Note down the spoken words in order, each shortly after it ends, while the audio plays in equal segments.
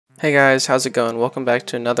Hey guys, how's it going? Welcome back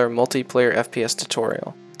to another multiplayer FPS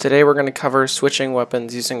tutorial. Today we're going to cover switching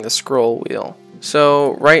weapons using the scroll wheel.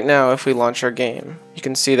 So right now if we launch our game, you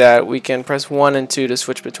can see that we can press 1 and 2 to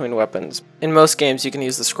switch between weapons. In most games you can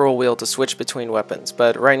use the scroll wheel to switch between weapons,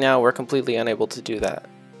 but right now we're completely unable to do that.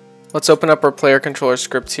 Let's open up our player controller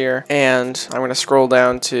script here, and I'm going to scroll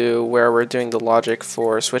down to where we're doing the logic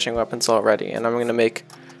for switching weapons already, and I'm going to make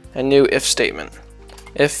a new if statement.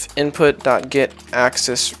 If input.get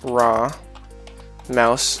axis raw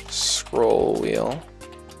mouse scroll wheel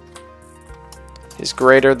is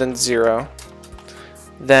greater than 0,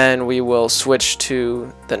 then we will switch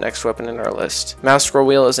to the next weapon in our list. Mouse scroll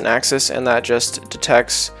wheel is an axis, and that just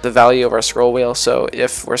detects the value of our scroll wheel. So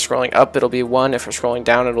if we're scrolling up, it'll be 1, if we're scrolling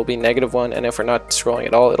down, it'll be -1, and if we're not scrolling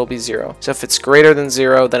at all, it'll be 0. So if it's greater than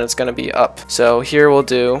 0, then it's going to be up. So here we'll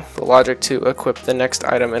do the logic to equip the next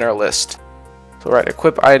item in our list. So we'll write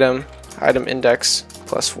equip item, item index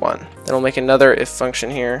 +1. Then we'll make another if function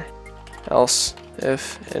here, else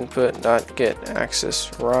if input.get axis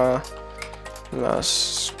raw mouse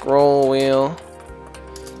scroll wheel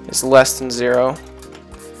is less than 0,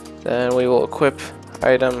 then we will equip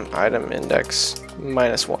item index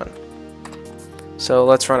 -1. So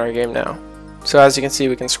let's run our game now. So as you can see,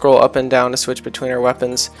 we can scroll up and down to switch between our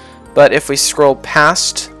weapons, but if we scroll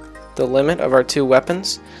past the limit of our 2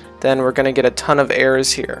 weapons, then we're going to get a ton of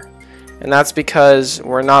errors here. And that's because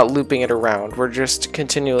we're not looping it around. We're just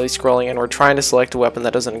continually scrolling, and we're trying to select a weapon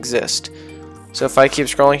that doesn't exist. So if I keep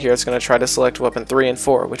scrolling here, it's going to try to select weapon 3 and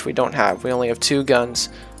 4, which we don't have. We only have 2 guns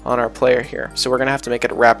on our player here. So we're going to have to make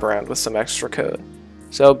it a wraparound with some extra code.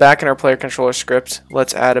 So back in our player controller script,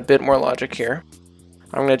 let's add a bit more logic here.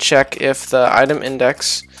 I'm going to check if the item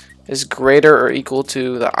index is greater or equal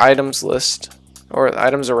to the items list, or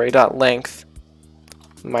items array.length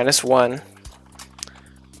 -1,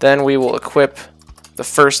 then we will equip the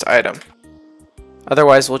first item.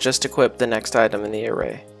 Otherwise, we'll just equip the next item in the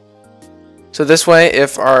array. So this way,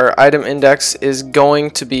 if our item index is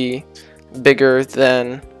going to be bigger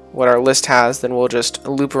than what our list has, then we'll just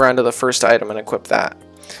loop around to the first item and equip that.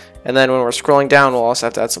 And then when we're scrolling down, we'll also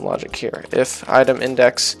have to add some logic here. If item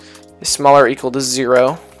index is smaller or equal to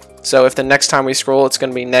 0, so if the next time we scroll it's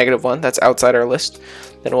going to be -1, that's outside our list,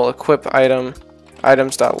 then we'll equip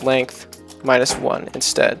items.length -1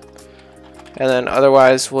 instead. And then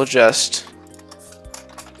otherwise we'll just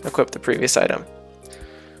equip the previous item.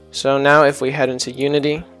 So now if we head into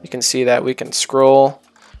Unity, you can see that we can scroll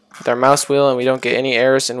with our mouse wheel and we don't get any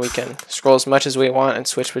errors, and we can scroll as much as we want and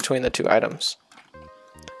switch between the 2 items.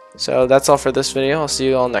 So that's all for this video. I'll see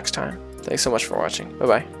you all next time. Thanks so much for watching. Bye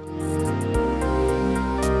bye.